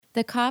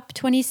The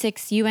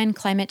COP26 UN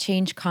Climate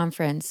Change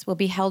Conference will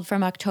be held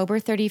from October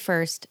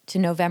 31st to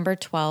November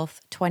 12th,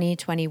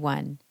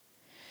 2021.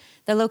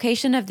 The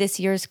location of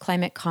this year's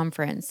climate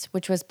conference,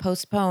 which was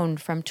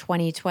postponed from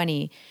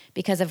 2020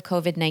 because of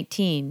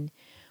COVID-19,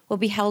 will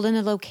be held in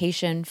a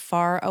location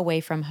far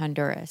away from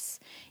Honduras,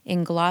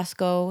 in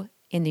Glasgow,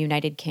 in the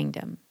United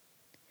Kingdom.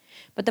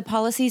 But the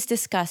policies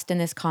discussed in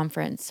this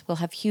conference will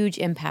have huge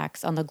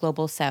impacts on the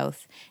global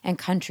south and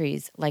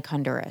countries like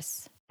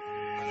Honduras.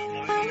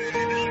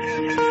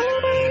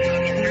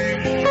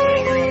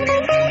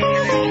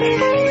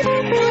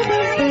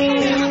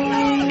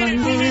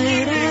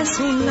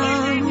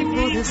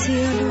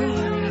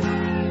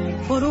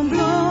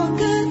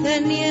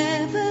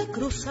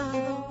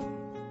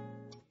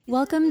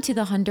 Welcome to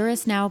the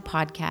Honduras Now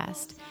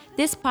podcast.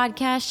 This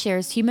podcast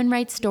shares human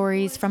rights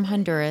stories from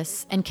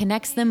Honduras and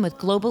connects them with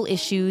global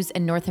issues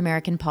and North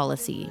American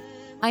policy.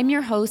 I'm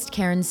your host,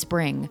 Karen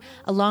Spring,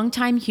 a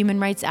longtime human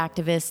rights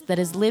activist that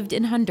has lived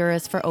in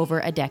Honduras for over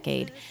a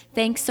decade.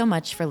 Thanks so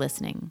much for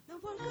listening.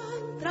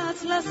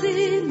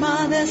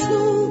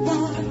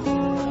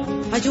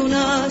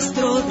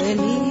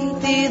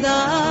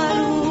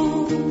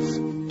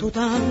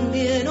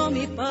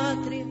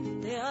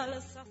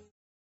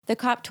 The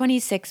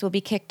COP26 will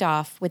be kicked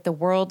off with the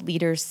World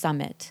Leaders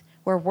Summit,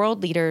 where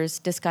world leaders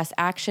discuss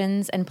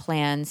actions and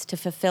plans to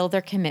fulfill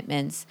their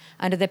commitments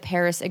under the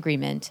Paris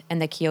Agreement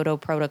and the Kyoto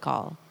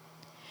Protocol.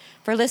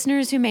 For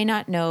listeners who may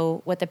not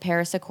know what the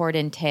Paris Accord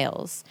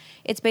entails,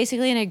 it's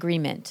basically an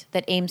agreement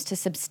that aims to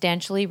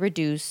substantially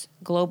reduce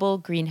global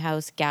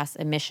greenhouse gas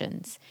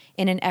emissions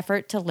in an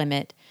effort to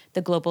limit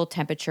the global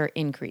temperature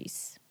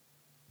increase.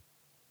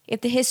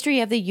 If the history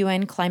of the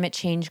UN climate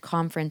change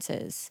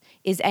conferences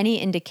is any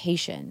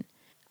indication,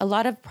 a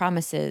lot of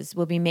promises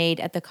will be made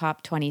at the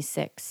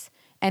COP26,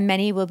 and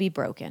many will be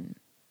broken.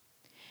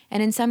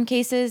 And in some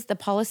cases, the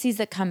policies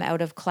that come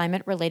out of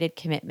climate-related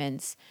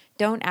commitments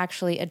don't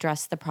actually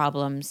address the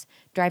problems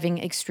driving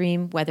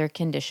extreme weather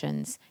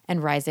conditions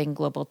and rising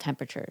global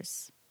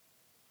temperatures.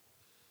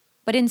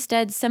 But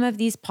instead, some of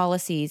these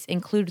policies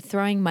include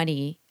throwing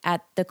money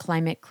at the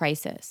climate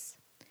crisis.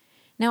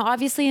 Now,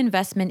 obviously,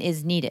 investment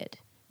is needed,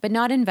 but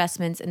not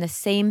investments in the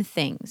same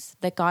things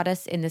that got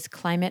us in this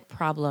climate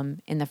problem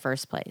in the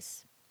first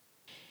place.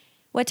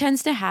 What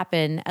tends to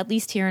happen, at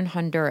least here in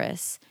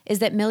Honduras, is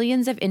that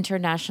millions of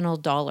international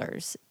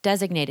dollars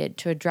designated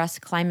to address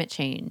climate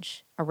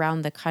change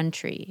around the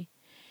country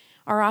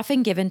are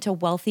often given to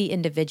wealthy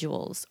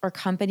individuals or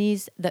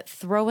companies that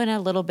throw in a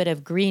little bit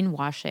of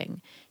greenwashing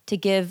to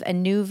give a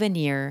new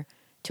veneer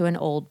to an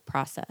old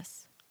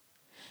process.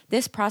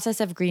 This process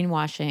of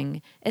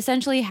greenwashing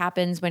essentially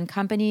happens when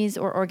companies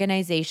or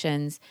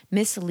organizations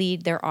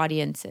mislead their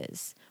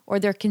audiences or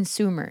their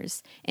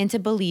consumers into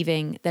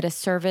believing that a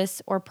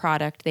service or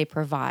product they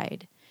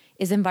provide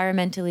is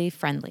environmentally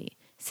friendly,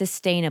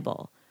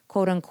 sustainable,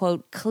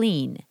 quote-unquote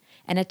clean,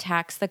 and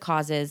attacks the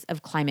causes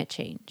of climate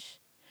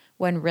change,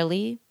 when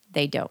really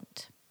they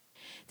don't.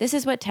 This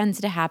is what tends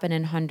to happen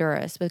in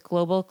Honduras with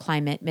global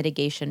climate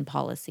mitigation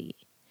policy.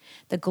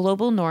 The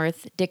global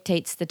north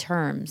dictates the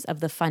terms of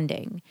the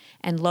funding,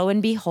 and lo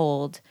and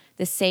behold,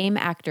 the same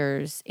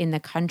actors in the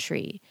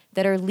country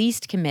that are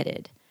least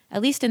committed,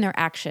 at least in their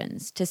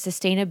actions, to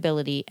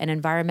sustainability and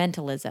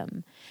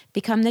environmentalism,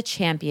 become the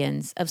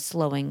champions of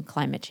slowing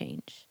climate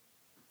change.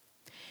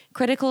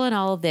 Critical in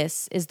all of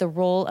this is the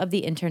role of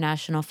the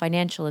international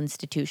financial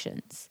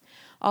institutions.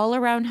 All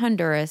around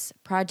Honduras,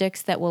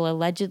 projects that will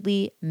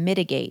allegedly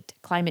mitigate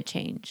climate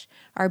change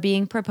are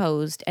being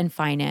proposed and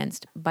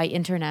financed by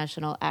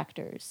international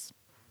actors.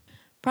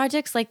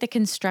 Projects like the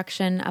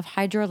construction of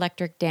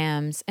hydroelectric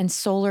dams and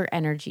solar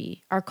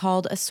energy are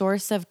called a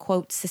source of,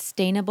 quote,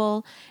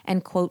 sustainable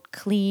and, quote,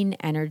 clean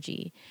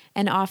energy,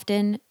 and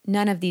often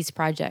none of these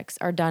projects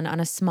are done on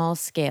a small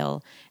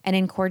scale and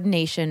in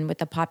coordination with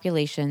the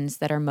populations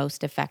that are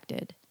most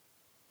affected.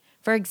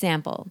 For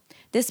example,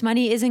 this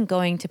money isn't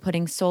going to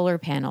putting solar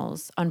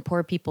panels on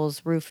poor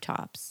people's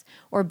rooftops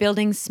or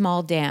building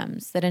small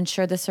dams that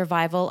ensure the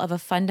survival of a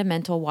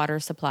fundamental water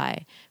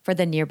supply for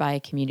the nearby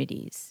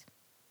communities.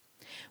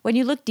 When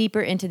you look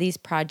deeper into these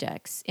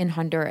projects in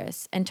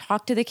Honduras and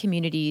talk to the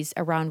communities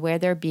around where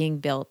they're being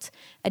built,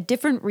 a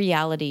different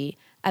reality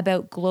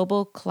about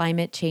global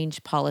climate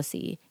change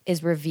policy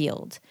is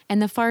revealed, and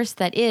the farce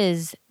that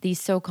is these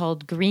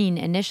so-called green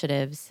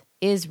initiatives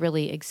is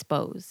really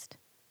exposed.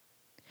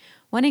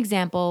 One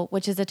example,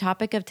 which is the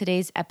topic of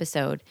today's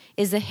episode,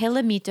 is the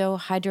Jilimito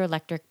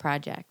hydroelectric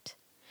project.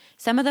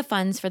 Some of the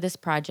funds for this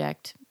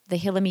project, the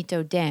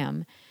Jilimito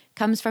Dam,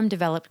 comes from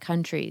developed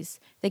countries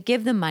that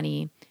give the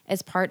money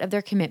as part of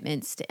their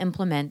commitments to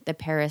implement the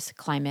Paris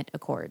Climate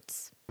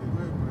Accords.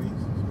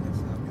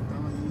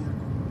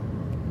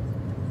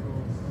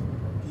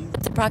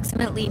 It's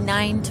approximately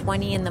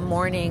 9:20 in the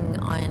morning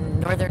on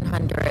northern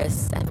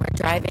Honduras, and we're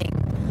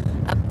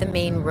driving up the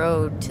main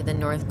road to the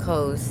north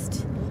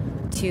coast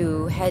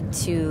to head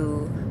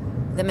to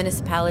the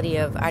municipality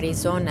of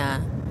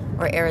Arizona,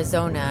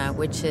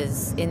 which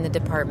is in the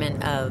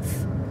department of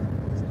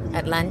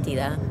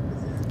Atlántida.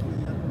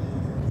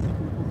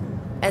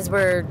 As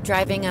we're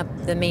driving up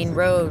the main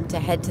road to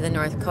head to the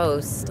north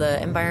coast, the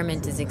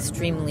environment is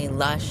extremely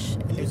lush.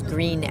 There's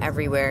green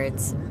everywhere.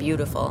 It's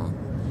beautiful.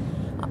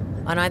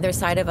 On either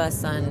side of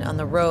us on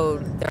the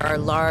road, there are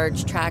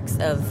large tracts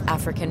of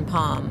African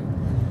palm,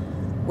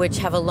 which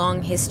have a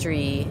long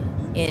history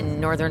in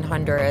northern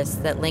Honduras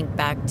that link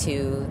back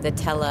to the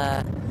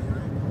Tela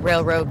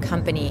Railroad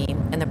Company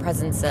and the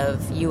presence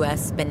of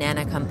U.S.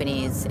 banana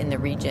companies in the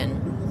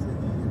region.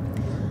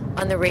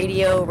 On the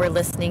radio, we're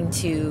listening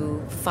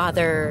to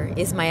Father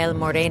Ismael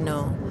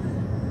Moreno,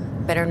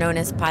 better known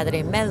as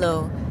Padre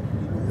Melo,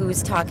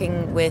 who's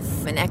talking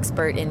with an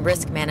expert in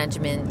risk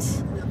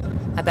management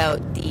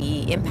about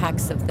the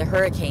impacts of the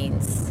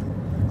hurricanes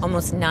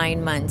almost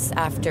 9 months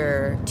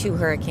after 2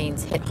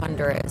 hurricanes hit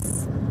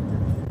Honduras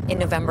in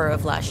November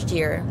of last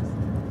year.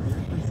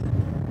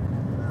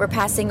 We're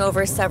passing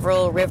over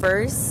several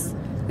rivers.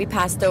 We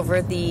passed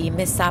over the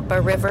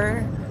Misapa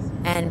River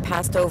and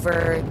passed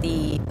over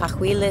the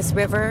Pajuiles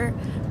River.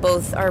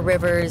 Both are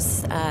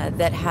rivers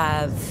that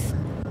have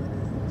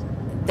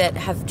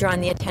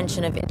drawn the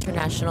attention of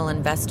international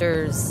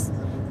investors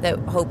that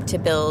hope to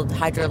build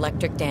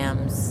hydroelectric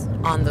dams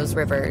on those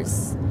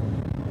rivers.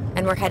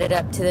 And we're headed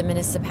up to the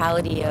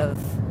municipality of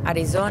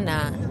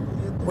Arizona,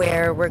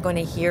 where we're going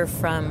to hear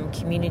from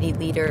community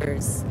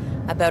leaders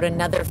about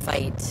another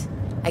fight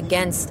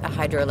against a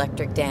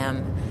hydroelectric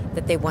dam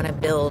that they want to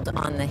build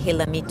on the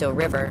Jilamito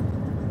River.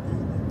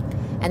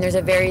 And there's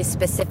a very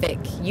specific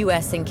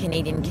U.S. and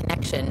Canadian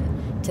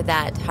connection to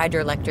that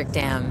hydroelectric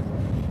dam.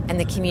 And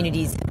the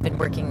communities have been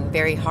working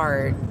very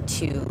hard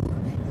to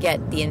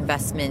get the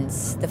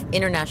investments, the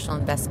international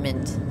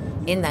investment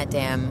in that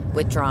dam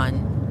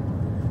withdrawn.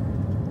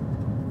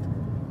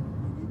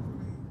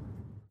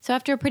 So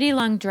after a pretty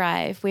long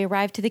drive, we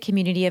arrive to the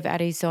community of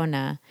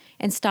Arizona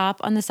and stop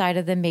on the side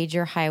of the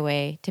major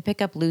highway to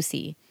pick up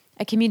Lucy,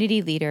 a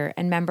community leader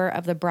and member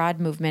of the Broad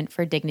Movement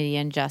for Dignity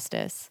and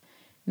Justice,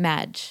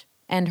 MAJ,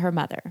 and her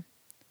mother.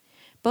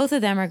 Both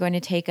of them are going to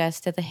take us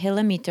to the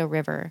Jilamito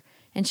River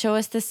and show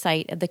us the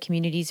site of the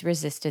community's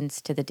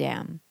resistance to the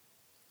dam.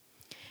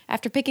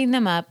 After picking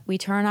them up, we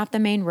turn off the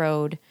main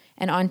road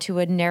and onto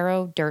a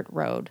narrow dirt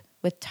road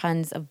with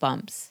tons of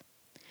bumps.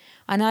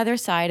 On either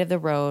side of the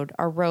road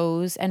are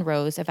rows and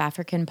rows of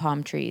African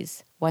palm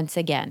trees, once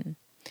again,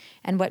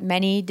 and what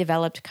many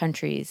developed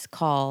countries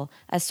call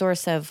a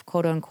source of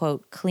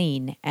quote-unquote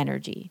clean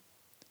energy.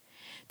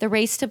 The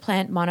race to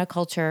plant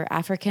monoculture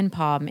African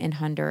palm in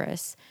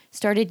Honduras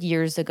started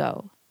years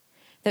ago.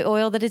 The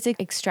oil that is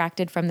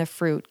extracted from the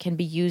fruit can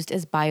be used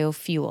as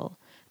biofuel,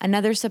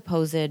 another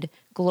supposed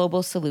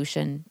global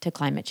solution to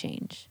climate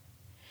change.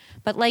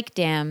 But like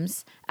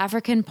dams,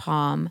 African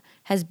palm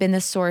has been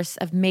the source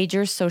of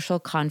major social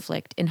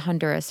conflict in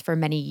Honduras for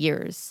many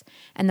years,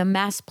 and the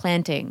mass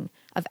planting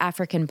of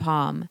African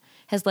palm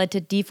has led to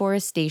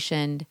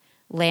deforestation,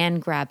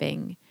 land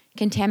grabbing,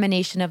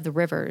 contamination of the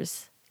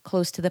rivers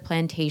close to the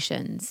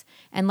plantations,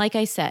 and like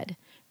I said,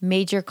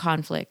 major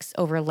conflicts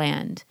over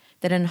land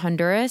that in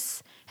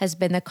Honduras has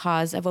been the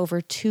cause of over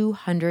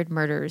 200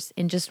 murders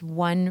in just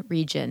one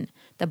region,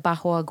 the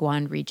Bajo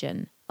Aguan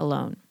region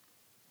alone.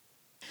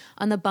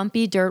 On the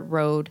bumpy dirt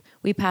road,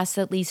 we passed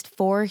at least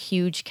 4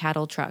 huge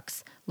cattle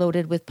trucks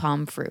loaded with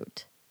palm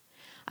fruit.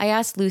 I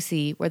asked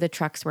Lucy where the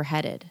trucks were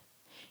headed.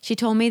 She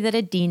told me that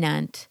a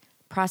Dinant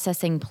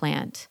processing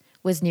plant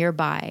was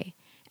nearby,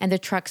 and the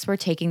trucks were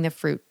taking the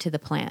fruit to the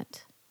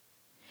plant.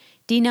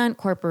 Dinant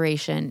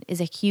Corporation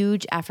is a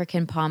huge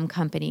African palm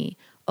company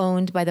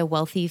owned by the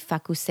wealthy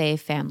Facuse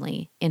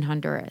family in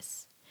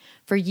Honduras.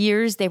 For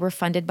years, they were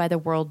funded by the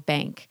World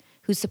Bank,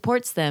 who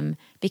supports them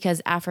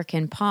because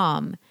African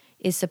palm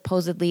is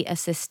supposedly a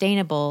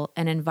sustainable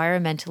and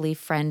environmentally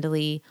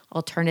friendly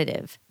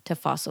alternative to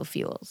fossil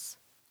fuels.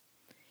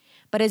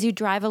 But as you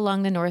drive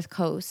along the north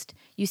coast,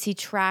 you see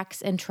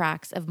tracts and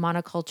tracts of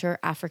monoculture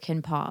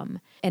African palm,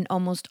 and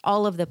almost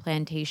all of the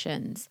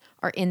plantations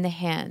are in the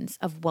hands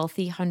of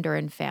wealthy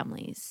Honduran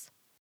families.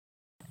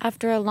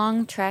 After a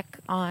long trek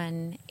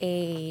on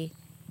a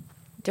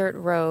dirt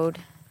road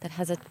that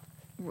has a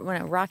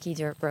rocky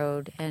dirt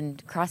road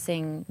and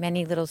crossing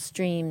many little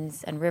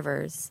streams and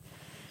rivers,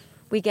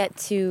 we get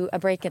to a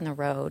break in the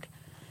road.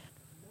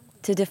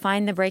 To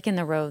define the break in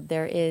the road,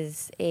 there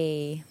is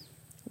a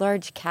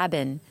large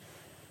cabin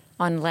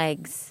on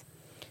legs,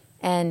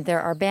 and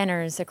there are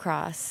banners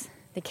across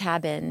the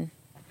cabin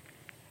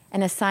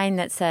and a sign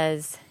that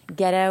says,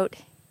 "Get out,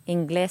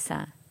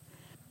 Inglesa."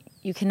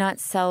 You cannot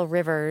sell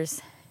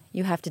rivers,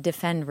 you have to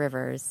defend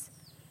rivers.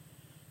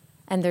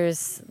 And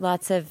there's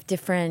lots of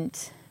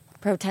different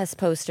protest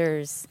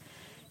posters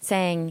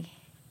saying,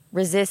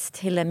 "Resist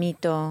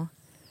Jilamito,"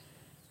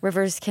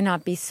 "Rivers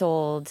cannot be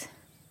sold."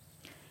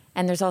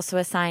 And there's also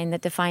a sign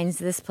that defines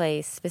this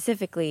place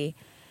specifically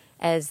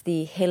as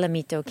the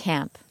Jilamito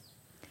camp.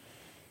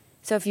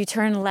 So if you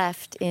turn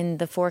left in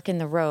the fork in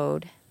the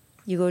road,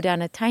 you go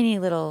down a tiny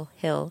little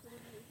hill,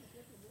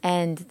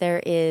 and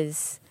there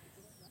is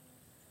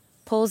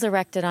poles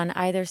erected on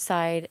either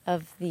side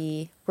of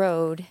the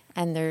road,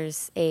 and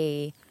there's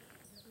a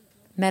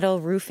metal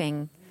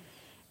roofing.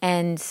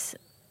 And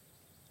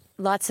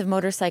lots of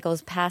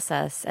motorcycles pass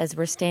us as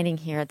we're standing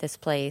here at this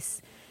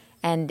place,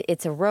 and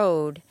it's a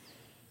road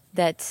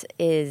that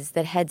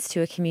heads to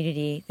the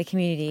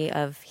community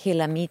of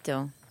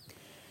Jilamito.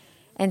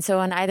 And so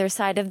on either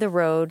side of the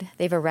road,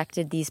 they've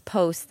erected these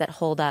posts that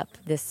hold up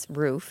this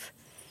roof.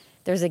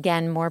 There's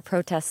again more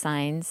protest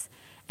signs,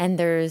 and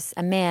there's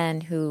a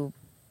man who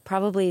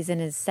probably is in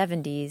his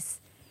 70s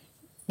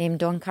named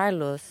Don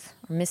Carlos,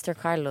 or Mr.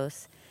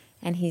 Carlos,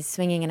 and he's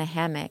swinging in a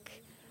hammock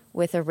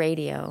with a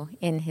radio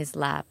in his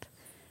lap.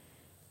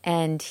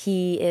 And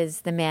he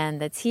is the man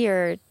that's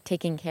here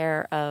taking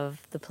care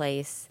of the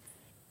place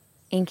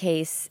in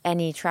case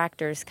any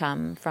tractors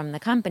come from the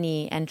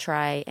company and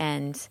try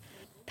and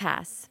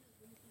pass.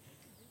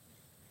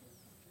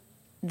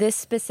 This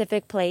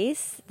specific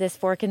place, this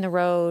fork in the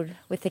road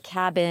with the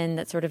cabin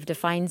that sort of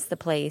defines the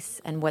place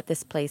and what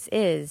this place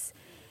is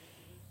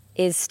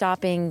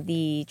stopping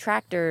the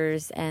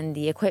tractors and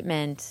the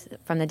equipment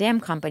from the dam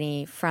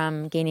company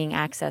from gaining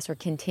access or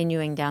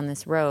continuing down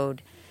this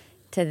road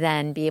to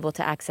then be able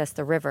to access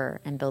the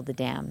river and build the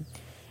dam.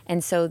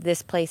 And so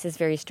this place is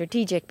very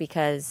strategic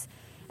because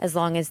as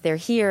long as they're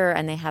here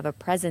and they have a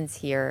presence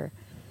here,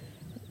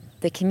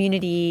 the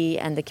community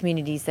and the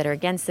communities that are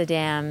against the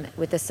dam,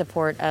 with the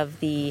support of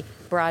the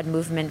broad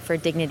movement for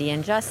dignity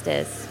and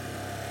justice,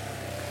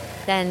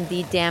 then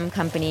the dam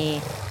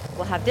company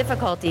will have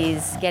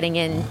difficulties getting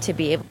in to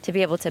be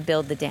able to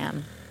build the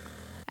dam.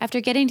 After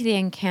getting to the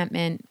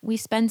encampment, we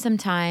spend some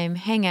time,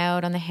 hang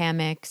out on the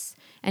hammocks,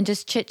 and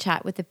just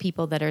chit-chat with the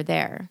people that are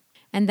there.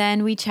 And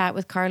then we chat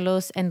with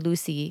Carlos and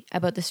Lucy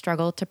about the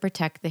struggle to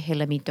protect the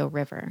Jilamito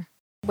River.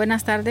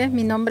 Buenas tardes,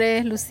 mi nombre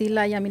es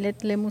Lucila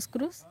Yamilet Lemus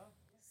Cruz.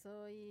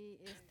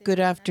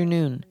 Good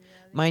afternoon.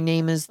 My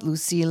name is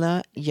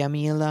Lucila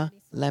Yamila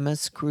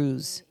Lemus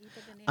Cruz.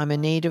 I'm a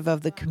native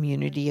of the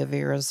community of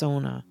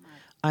Arizona.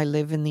 I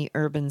live in the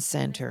urban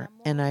center,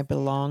 and I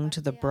belong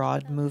to the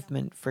Broad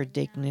Movement for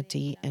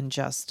Dignity and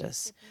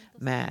Justice,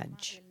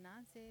 MADJ.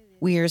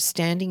 We are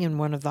standing in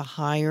one of the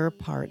higher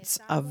parts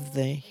of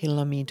the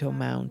Jilamito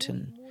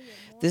Mountain.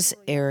 This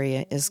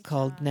area is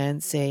called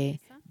Nance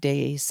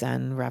de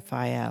San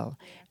Rafael,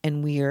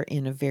 and we are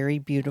in a very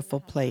beautiful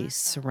place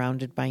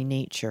surrounded by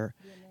nature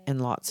and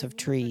lots of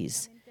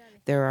trees.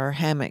 There are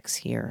hammocks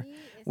here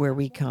where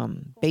we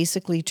come,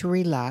 basically to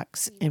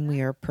relax, and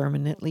we are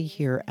permanently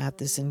here at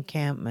this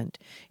encampment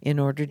in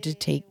order to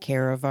take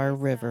care of our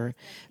river,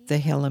 the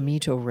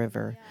Jilamito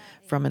River,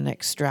 from an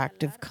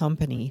extractive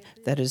company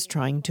that is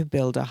trying to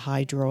build a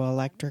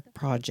hydroelectric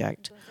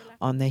project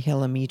on the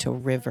Jilamito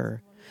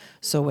River.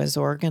 So as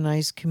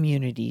organized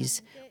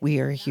communities, we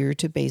are here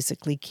to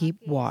basically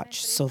keep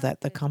watch so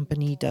that the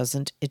company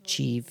doesn't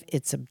achieve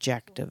its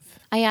objective.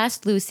 I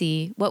asked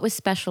Lucy what was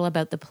special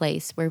about the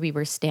place where we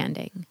were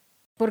standing.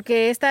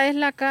 Porque esta es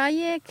la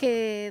calle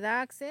que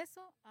da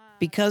acceso.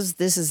 Because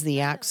this is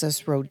the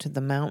access road to the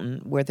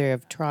mountain where they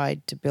have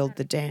tried to build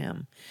the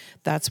dam.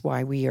 That's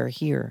why we are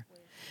here.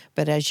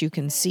 But as you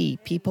can see,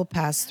 people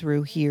pass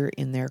through here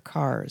in their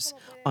cars,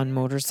 on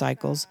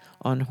motorcycles,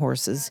 on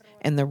horses,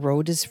 and the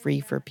road is free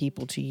for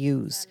people to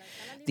use.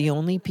 The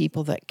only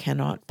people that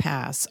cannot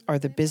pass are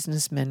the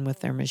businessmen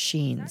with their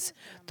machines.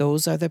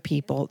 Those are the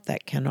people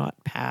that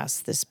cannot pass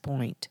this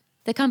point.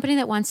 The company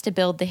that wants to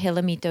build the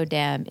Jilamito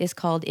Dam is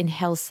called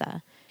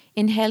Inhelsa.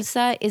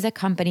 Inhelsa is a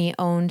company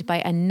owned by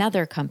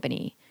another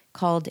company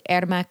called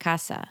Erma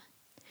Casa.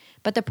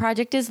 But the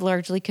project is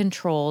largely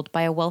controlled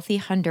by a wealthy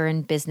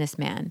Honduran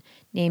businessman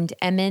named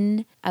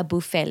Emin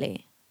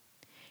Abufele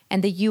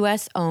and the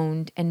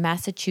U.S.-owned and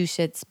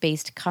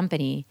Massachusetts-based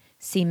company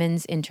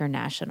Siemens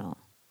International.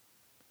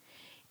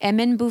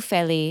 Emin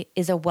Bufele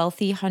is a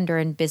wealthy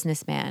Honduran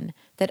businessman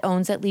that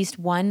owns at least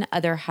one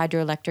other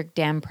hydroelectric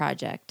dam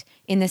project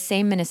in the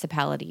same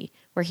municipality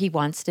where he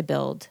wants to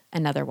build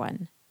another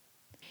one.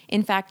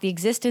 In fact, the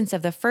existence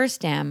of the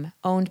first dam,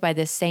 owned by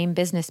this same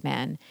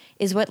businessman,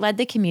 is what led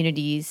the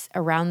communities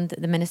around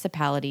the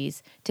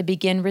municipalities to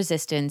begin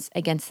resistance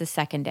against the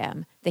second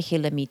dam, the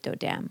Jilamito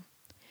Dam.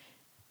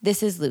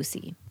 This is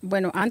Lucy.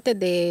 Bueno, antes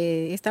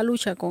de esta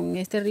lucha con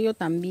este río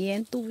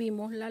también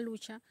tuvimos la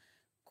lucha.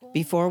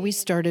 Before we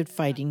started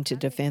fighting to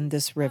defend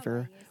this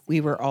river,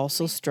 we were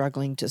also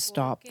struggling to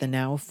stop the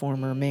now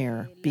former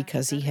mayor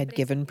because he had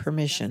given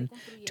permission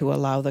to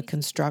allow the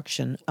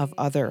construction of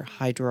other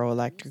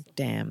hydroelectric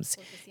dams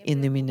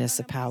in the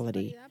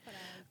municipality.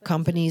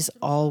 Companies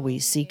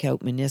always seek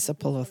out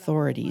municipal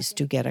authorities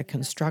to get a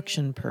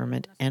construction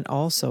permit, and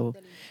also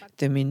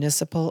the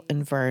Municipal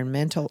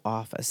Environmental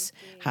Office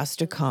has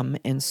to come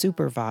and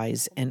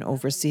supervise and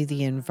oversee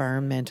the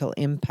environmental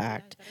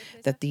impact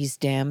that these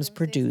dams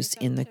produce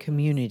in the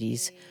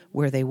communities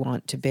where they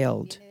want to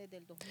build.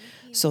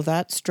 So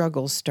that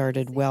struggle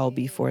started well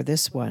before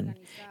this one.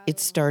 It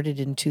started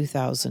in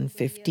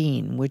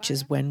 2015, which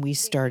is when we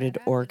started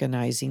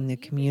organizing the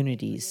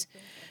communities.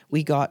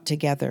 We got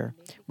together.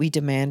 We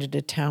demanded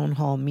a town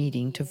hall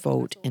meeting to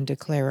vote and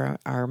declare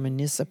our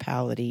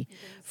municipality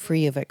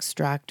free of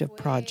extractive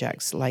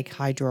projects like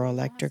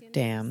hydroelectric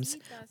dams,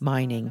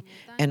 mining,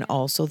 and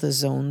also the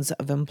zones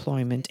of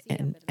employment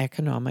and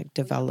economic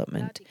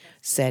development,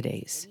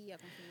 ZEDEs.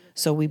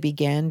 So we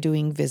began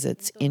doing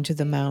visits into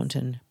the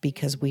mountain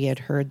because we had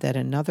heard that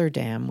another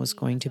dam was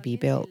going to be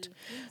built.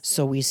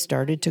 So we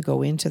started to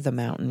go into the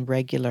mountain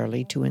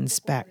regularly to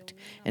inspect.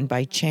 And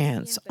by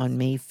chance, on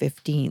May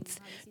 15th,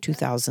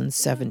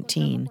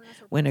 2017,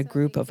 when a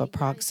group of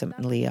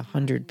approximately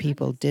 100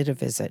 people did a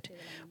visit,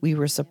 we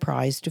were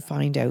surprised to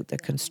find out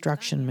that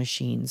construction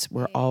machines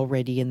were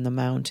already in the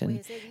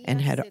mountain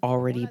and had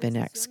already been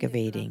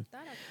excavating.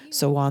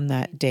 So on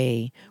that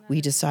day,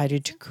 we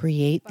decided to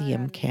create the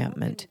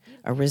encampment,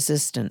 a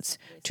resistance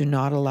to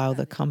not allow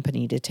the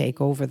company to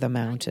take over the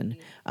mountain,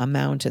 a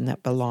mountain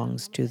that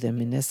belongs to the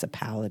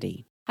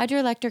municipality.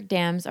 Hydroelectric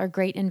dams are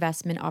great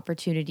investment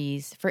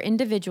opportunities for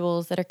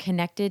individuals that are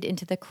connected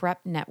into the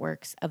corrupt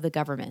networks of the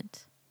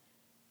government.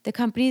 The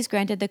companies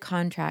granted the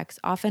contracts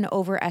often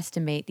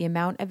overestimate the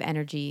amount of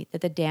energy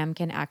that the dam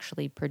can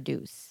actually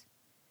produce.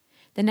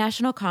 The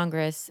National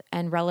Congress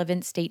and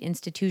relevant state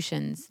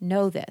institutions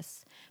know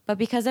this, but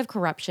because of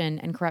corruption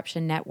and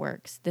corruption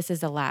networks, this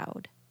is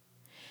allowed.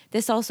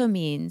 This also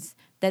means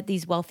that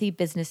these wealthy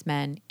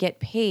businessmen get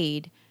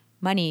paid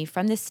money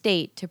from the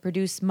state to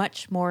produce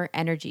much more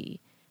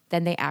energy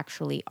than they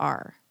actually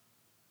are.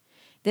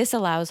 This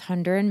allows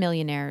Honduran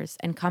millionaires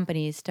and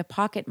companies to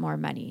pocket more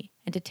money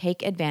and to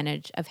take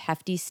advantage of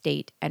hefty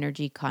state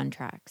energy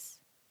contracts.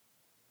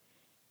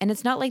 And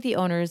it's not like the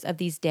owners of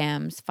these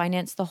dams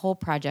finance the whole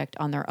project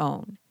on their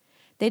own.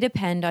 They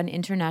depend on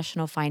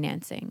international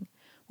financing,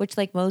 which,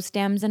 like most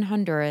dams in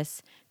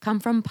Honduras, come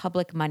from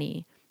public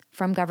money,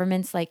 from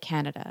governments like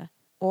Canada,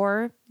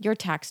 or your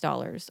tax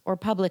dollars or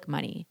public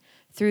money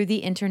through the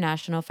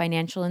international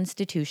financial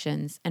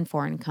institutions and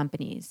foreign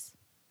companies.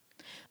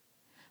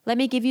 Let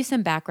me give you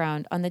some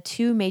background on the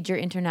two major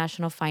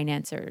international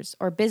financiers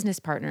or business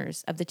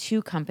partners of the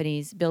two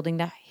companies building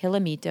the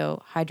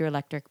Jilamito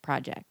hydroelectric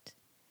project.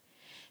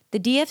 The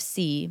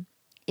DFC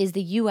is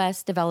the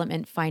U.S.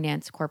 Development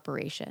Finance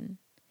Corporation.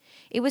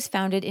 It was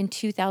founded in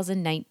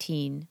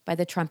 2019 by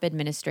the Trump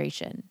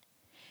administration.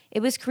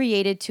 It was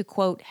created to,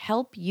 quote,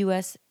 help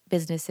U.S.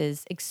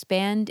 businesses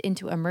expand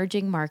into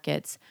emerging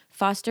markets,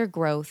 foster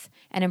growth,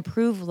 and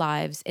improve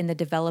lives in the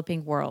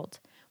developing world,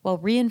 while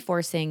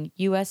reinforcing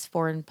U.S.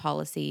 foreign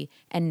policy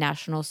and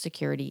national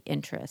security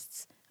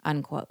interests,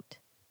 unquote.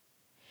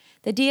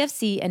 The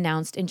DFC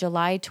announced in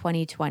July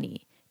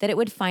 2020 that it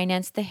would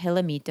finance the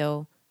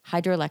Jilamito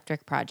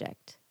hydroelectric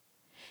project.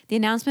 The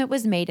announcement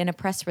was made in a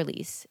press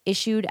release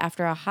issued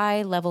after a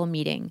high-level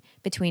meeting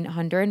between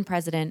Honduran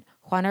President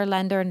Juan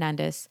Orlando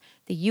Hernandez,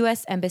 the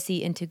U.S.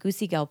 Embassy in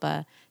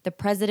Tegucigalpa, the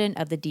president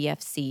of the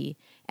DFC,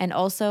 and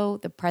also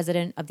the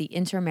president of the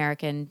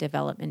Inter-American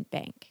Development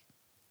Bank.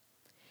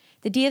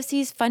 The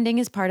DFC's funding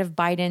is part of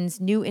Biden's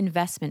new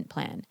investment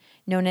plan,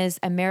 known as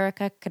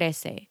America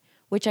Crece,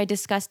 which I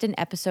discussed in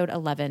episode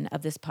 11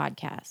 of this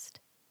podcast.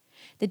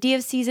 The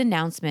DFC's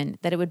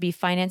announcement that it would be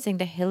financing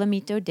the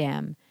Jilamito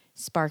Dam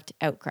sparked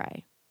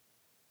outcry.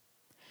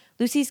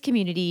 Lucy's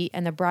community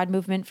and the Broad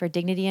Movement for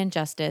Dignity and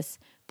Justice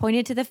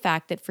pointed to the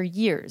fact that for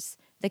years,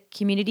 the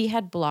community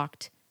had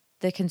blocked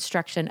the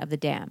construction of the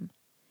dam.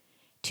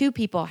 2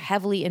 people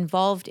heavily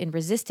involved in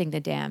resisting the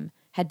dam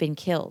had been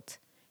killed,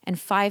 and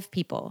 5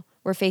 people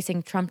were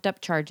facing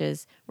trumped-up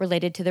charges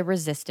related to the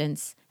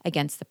resistance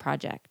against the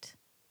project.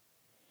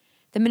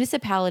 The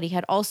municipality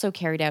had also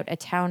carried out a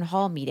town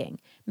hall meeting,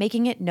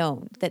 making it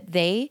known that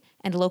they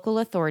and local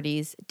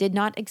authorities did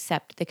not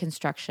accept the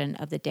construction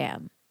of the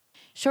dam.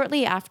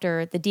 Shortly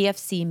after the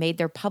DFC made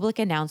their public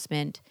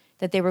announcement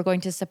that they were going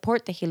to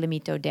support the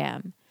Jilamito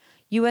Dam,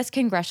 U.S.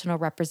 Congressional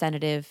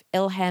Representative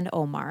Ilhan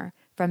Omar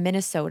from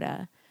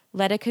Minnesota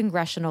led a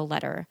congressional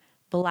letter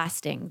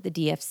blasting the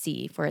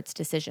DFC for its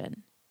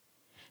decision.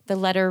 The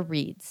letter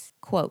reads,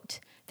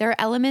 quote, there are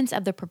elements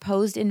of the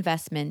proposed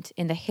investment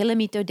in the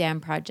Jilamito Dam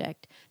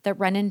project that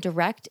run in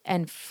direct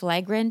and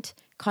flagrant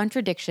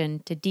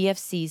contradiction to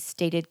DFC's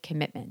stated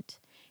commitment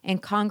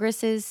and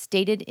Congress's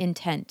stated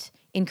intent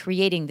in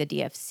creating the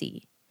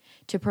DFC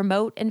to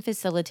promote and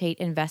facilitate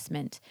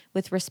investment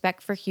with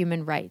respect for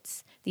human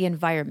rights, the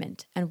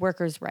environment, and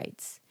workers'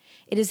 rights.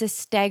 It is a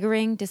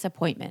staggering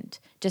disappointment,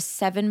 just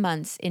 7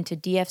 months into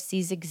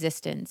DFC's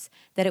existence,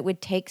 that it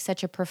would take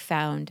such a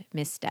profound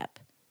misstep,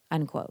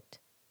 unquote.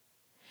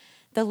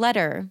 The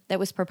letter that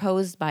was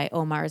proposed by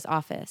Omar's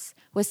office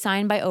was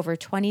signed by over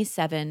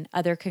 27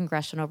 other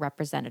congressional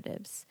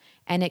representatives,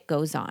 and it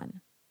goes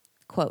on.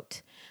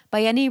 Quote,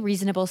 by any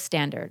reasonable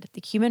standard,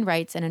 the human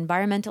rights and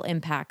environmental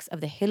impacts of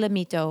the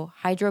Jilamito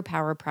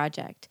hydropower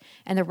project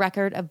and the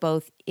record of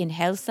both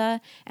INGELSA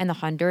and the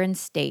Honduran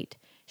state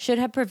should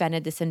have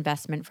prevented this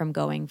investment from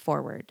going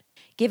forward.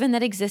 Given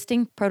that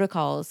existing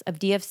protocols of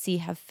DFC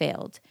have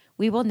failed,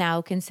 we will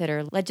now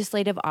consider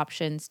legislative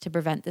options to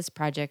prevent this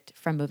project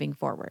from moving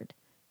forward."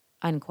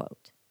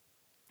 Unquote.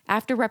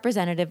 After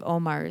Representative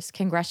Omar's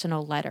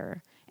congressional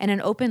letter and an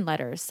open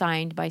letter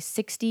signed by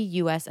 60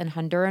 U.S. and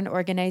Honduran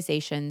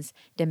organizations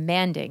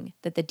demanding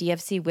that the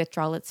DFC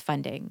withdraw its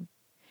funding,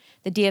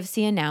 the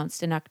DFC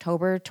announced in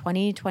October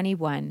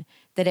 2021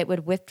 that it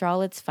would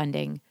withdraw its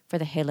funding for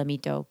the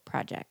Gelamito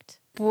project.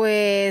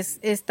 Pues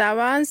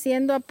estaban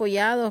siendo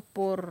apoyados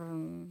por...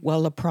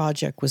 Well, the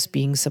project was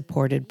being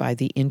supported by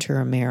the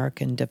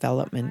Inter-American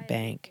Development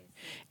Bank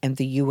and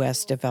the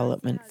U.S.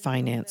 Development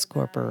Finance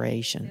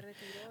Corporation.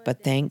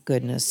 But thank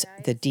goodness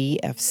the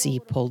DFC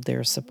pulled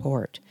their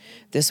support.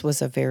 This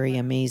was a very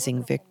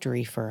amazing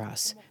victory for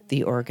us,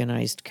 the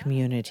organized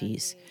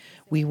communities.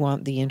 We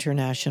want the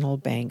international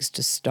banks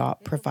to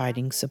stop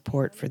providing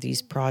support for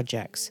these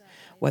projects.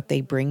 What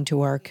they bring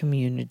to our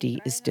community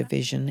is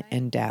division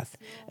and death,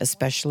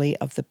 especially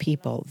of the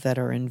people that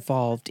are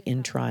involved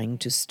in trying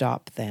to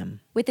stop them.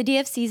 With the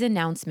DFC's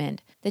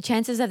announcement, the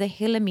chances of the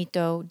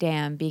Gelamito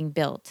Dam being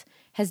built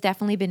has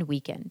definitely been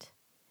weakened.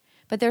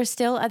 But there are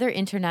still other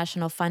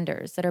international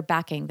funders that are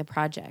backing the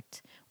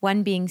project,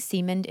 one being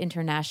Seamond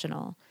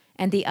International,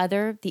 and the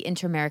other the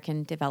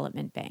Inter-American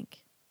Development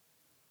Bank.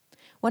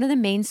 One of the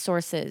main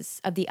sources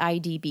of the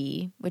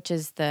IDB, which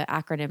is the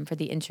acronym for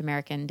the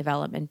Inter-American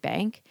Development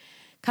Bank,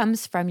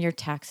 comes from your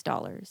tax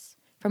dollars,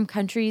 from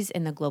countries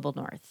in the global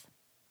north.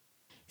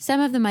 Some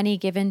of the money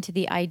given to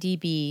the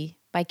IDB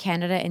by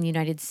Canada and the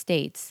United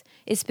States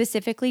is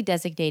specifically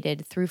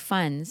designated through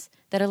funds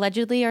that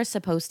allegedly are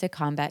supposed to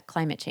combat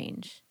climate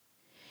change.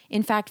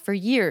 In fact, for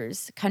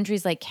years,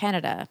 countries like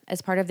Canada,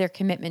 as part of their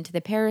commitment to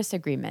the Paris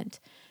Agreement,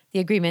 the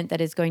agreement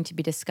that is going to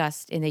be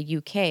discussed in the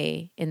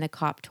UK in the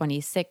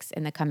COP26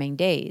 in the coming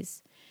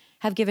days,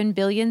 have given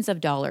billions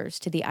of dollars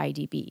to the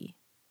IDB.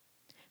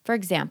 For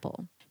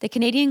example, the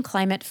Canadian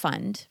Climate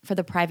Fund for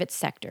the private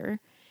sector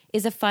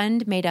is a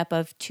fund made up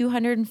of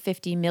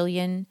 $250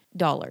 million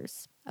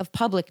of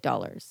public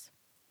dollars.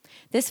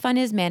 This fund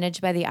is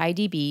managed by the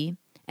IDB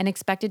and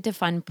expected to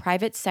fund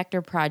private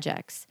sector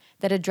projects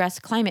that address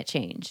climate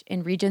change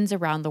in regions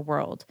around the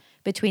world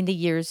between the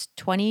years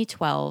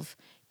 2012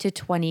 to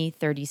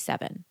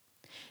 2037.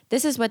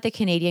 This is what the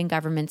Canadian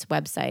government's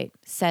website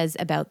says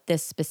about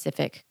this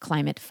specific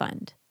climate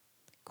fund.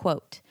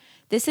 Quote,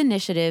 "This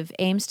initiative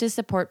aims to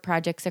support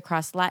projects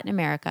across Latin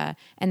America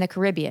and the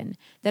Caribbean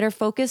that are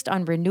focused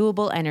on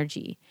renewable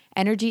energy,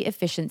 energy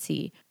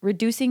efficiency,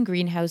 reducing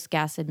greenhouse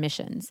gas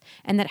emissions,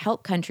 and that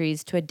help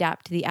countries to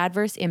adapt to the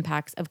adverse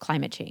impacts of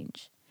climate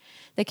change.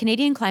 The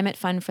Canadian Climate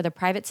Fund for the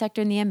Private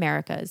Sector in the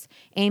Americas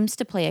aims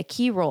to play a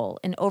key role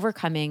in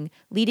overcoming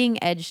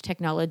leading-edge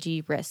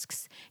technology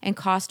risks and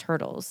cost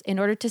hurdles in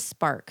order to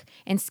spark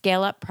and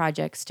scale up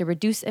projects to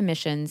reduce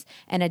emissions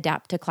and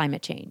adapt to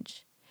climate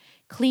change.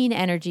 Clean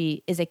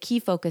energy is a key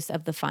focus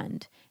of the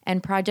fund,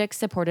 and projects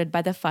supported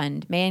by the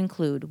fund may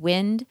include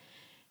wind,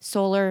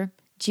 solar,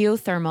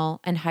 geothermal,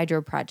 and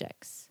hydro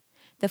projects.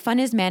 The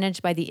fund is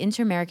managed by the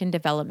Inter-American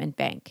Development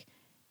Bank,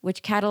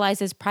 which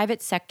catalyzes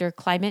private sector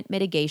climate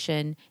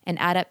mitigation and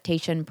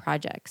adaptation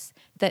projects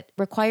that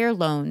require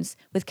loans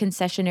with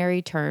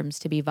concessionary terms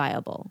to be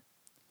viable.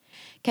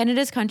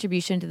 Canada's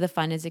contribution to the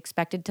fund is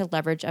expected to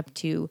leverage up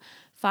to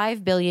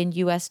 $5 billion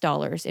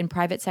in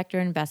private sector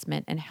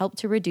investment and help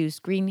to reduce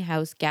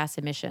greenhouse gas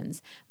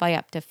emissions by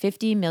up to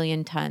 50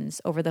 million tons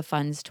over the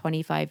fund's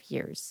 25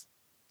 years."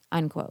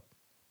 Unquote.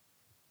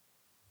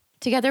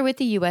 Together with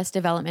the U.S.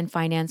 Development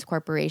Finance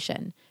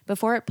Corporation,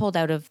 before it pulled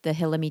out of the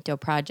Gelamito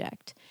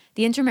project,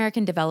 the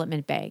Inter-American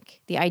Development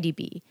Bank, the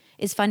IDB,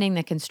 is funding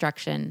the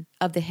construction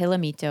of the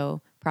Gelamito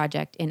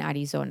project in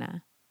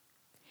Arizona.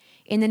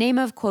 In the name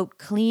of, quote,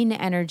 clean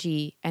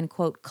energy and,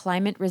 quote,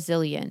 climate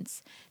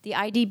resilience, the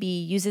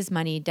IDB uses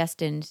money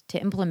destined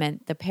to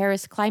implement the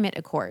Paris Climate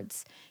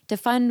Accords to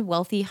fund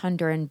wealthy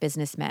Honduran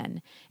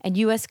businessmen and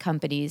U.S.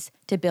 companies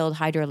to build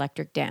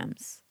hydroelectric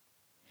dams.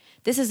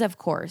 This is, of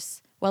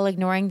course, while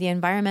ignoring the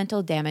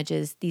environmental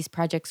damages these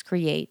projects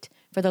create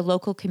for the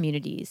local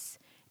communities,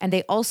 and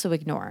they also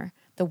ignore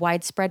the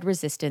widespread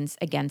resistance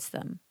against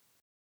them.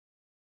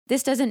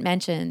 This doesn't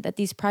mention that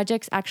these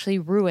projects actually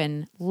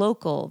ruin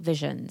local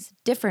visions,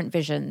 different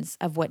visions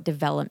of what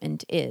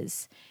development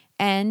is,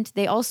 and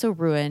they also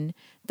ruin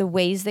the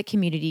ways that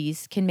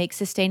communities can make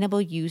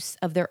sustainable use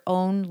of their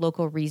own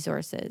local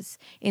resources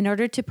in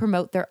order to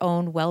promote their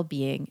own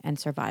well-being and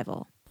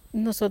survival.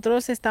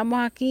 Nosotros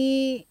estamos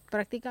aquí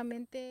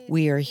prácticamente...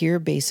 We are here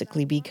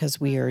basically because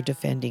we are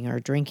defending our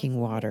drinking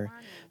water,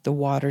 the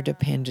water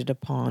depended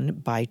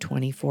upon by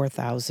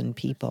 24,000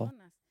 people.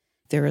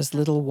 There is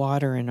little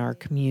water in our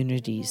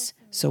communities,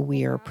 so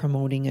we are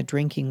promoting a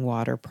drinking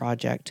water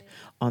project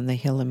on the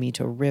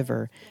Gelamito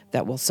River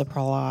that will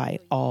supply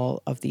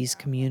all of these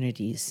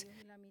communities.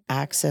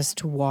 Access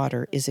to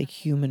water is a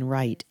human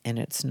right, and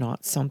it's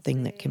not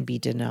something that can be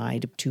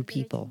denied to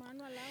people.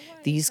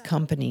 These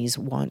companies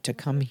want to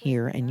come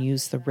here and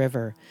use the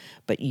river,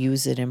 but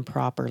use it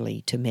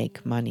improperly to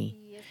make money.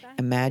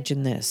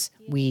 Imagine this,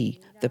 we,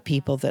 the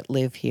people that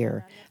live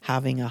here,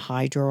 having a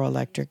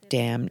hydroelectric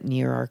dam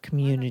near our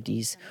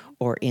communities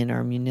or in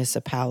our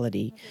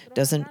municipality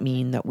doesn't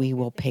mean that we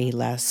will pay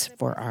less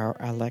for our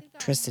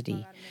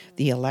electricity.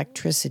 The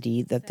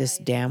electricity that this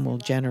dam will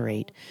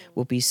generate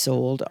will be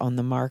sold on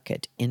the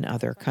market in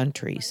other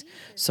countries.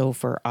 So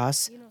for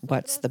us,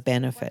 what's the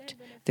benefit?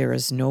 There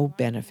is no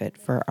benefit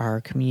for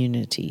our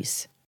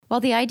communities. While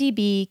the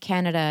IDB,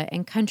 Canada,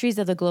 and countries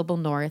of the global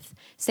north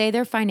say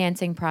they're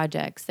financing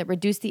projects that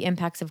reduce the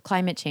impacts of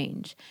climate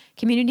change,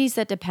 communities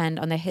that depend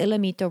on the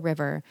Jilamito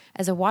River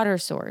as a water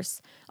source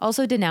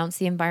also denounce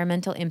the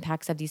environmental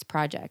impacts of these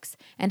projects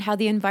and how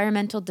the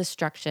environmental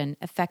destruction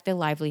affect the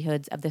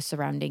livelihoods of the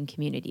surrounding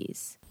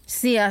communities.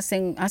 Sí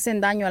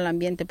hacen daño al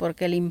ambiente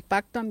porque el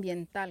impacto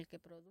ambiental que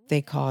produce.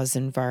 They cause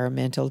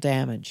environmental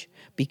damage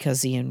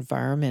because the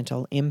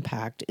environmental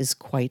impact is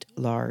quite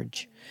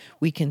large.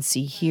 We can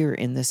see here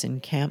in this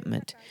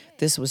encampment,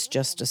 this was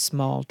just a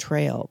small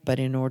trail, but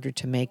in order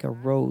to make a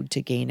road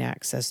to gain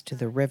access to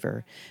the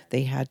river,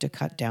 they had to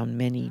cut down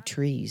many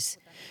trees.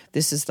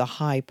 This is the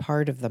high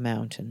part of the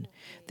mountain.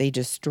 They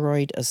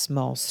destroyed a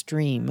small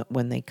stream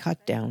when they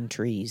cut down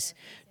trees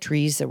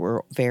that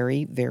were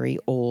very, very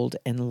old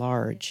and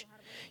large.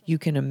 You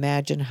can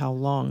imagine how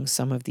long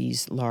some of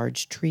these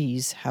large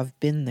trees have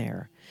been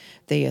there.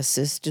 They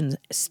assist in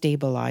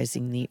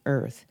stabilizing the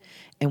earth,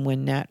 and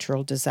when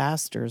natural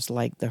disasters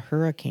like the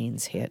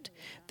hurricanes hit,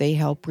 they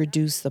help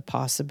reduce the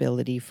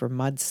possibility for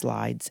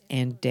mudslides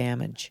and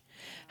damage.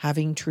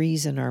 Having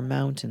trees in our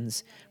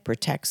mountains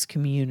protects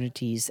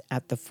communities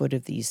at the foot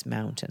of these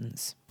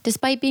mountains.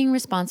 Despite being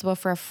responsible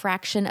for a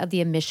fraction of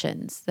the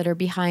emissions that are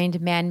behind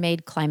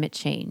man-made climate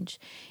change,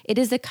 it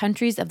is the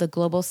countries of the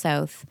global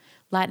south,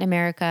 Latin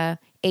America,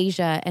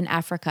 Asia, and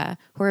Africa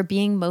who are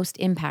being most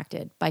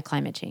impacted by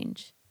climate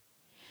change.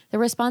 The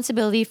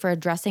responsibility for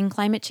addressing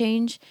climate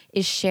change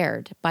is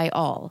shared by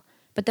all,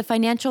 but the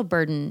financial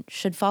burden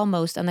should fall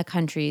most on the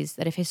countries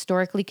that have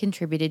historically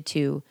contributed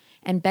to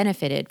and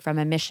benefited from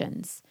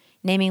emissions,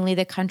 namely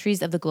the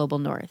countries of the global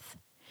north.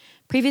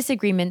 Previous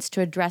agreements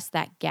to address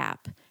that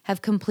gap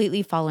have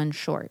completely fallen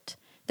short.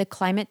 The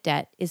climate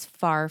debt is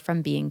far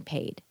from being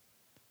paid.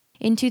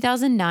 In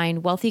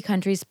 2009, wealthy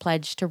countries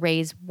pledged to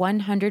raise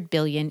 $100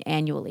 billion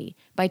annually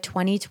by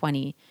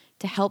 2020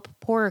 to help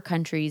poorer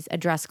countries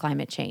address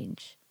climate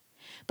change.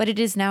 But it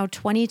is now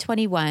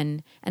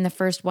 2021, and the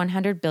first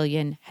 $100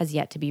 billion has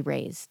yet to be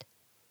raised.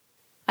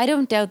 I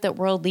don't doubt that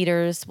world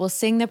leaders will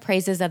sing the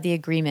praises of the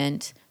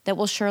agreement that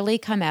will surely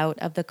come out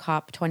of the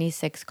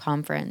COP26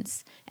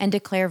 conference and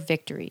declare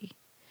victory.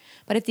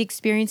 But if the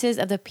experiences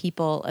of the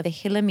people of the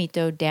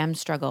Jilamito Dam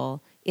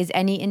struggle is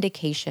any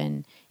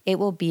indication, it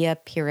will be a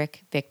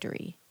Pyrrhic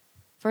victory.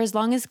 For as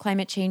long as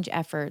climate change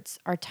efforts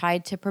are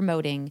tied to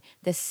promoting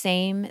the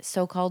same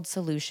so-called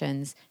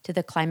solutions to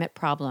the climate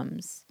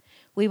problems,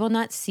 we will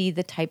not see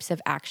the types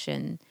of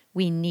action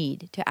we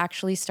need to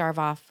actually starve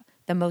off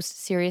the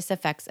most serious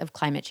effects of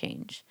climate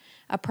change,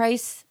 a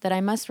price that I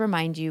must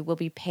remind you will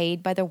be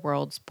paid by the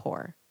world's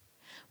poor.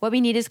 What we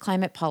need is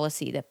climate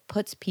policy that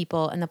puts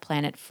people and the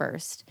planet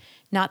first,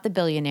 not the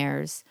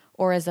billionaires,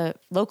 or as a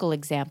local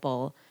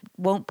example,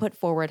 won't put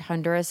forward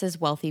Honduras's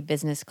wealthy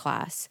business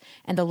class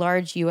and the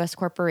large U.S.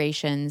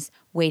 corporations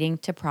waiting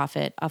to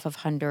profit off of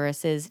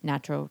Honduras's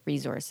natural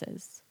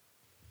resources.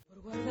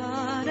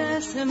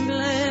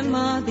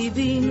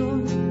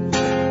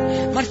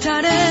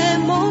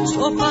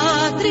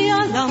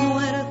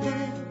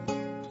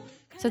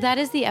 So that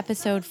is the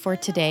episode for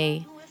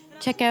today.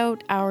 Check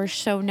out our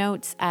show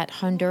notes at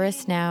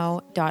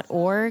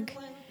hondurasnow.org.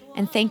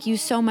 And thank you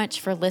so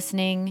much for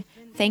listening.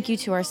 Thank you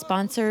to our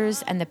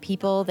sponsors and the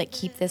people that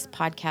keep this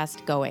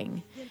podcast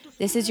going.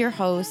 This is your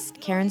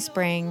host, Karen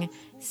Spring,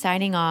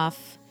 signing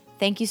off.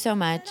 Thank you so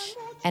much,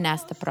 and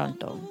hasta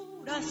pronto.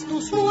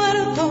 Tus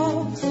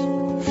muertos,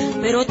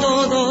 pero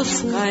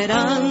todos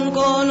caerán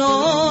con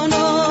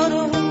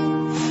honor.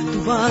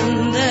 Tu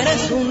bandera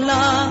es un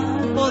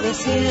lago de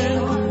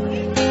cielo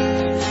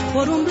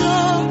por un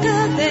bloque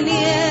de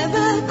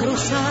nieve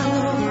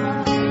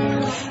cruzado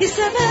y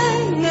se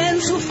ven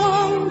en su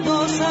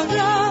fondo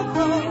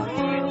sagrado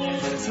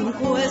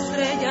 5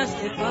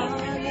 estrellas de paz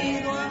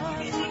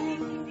igual.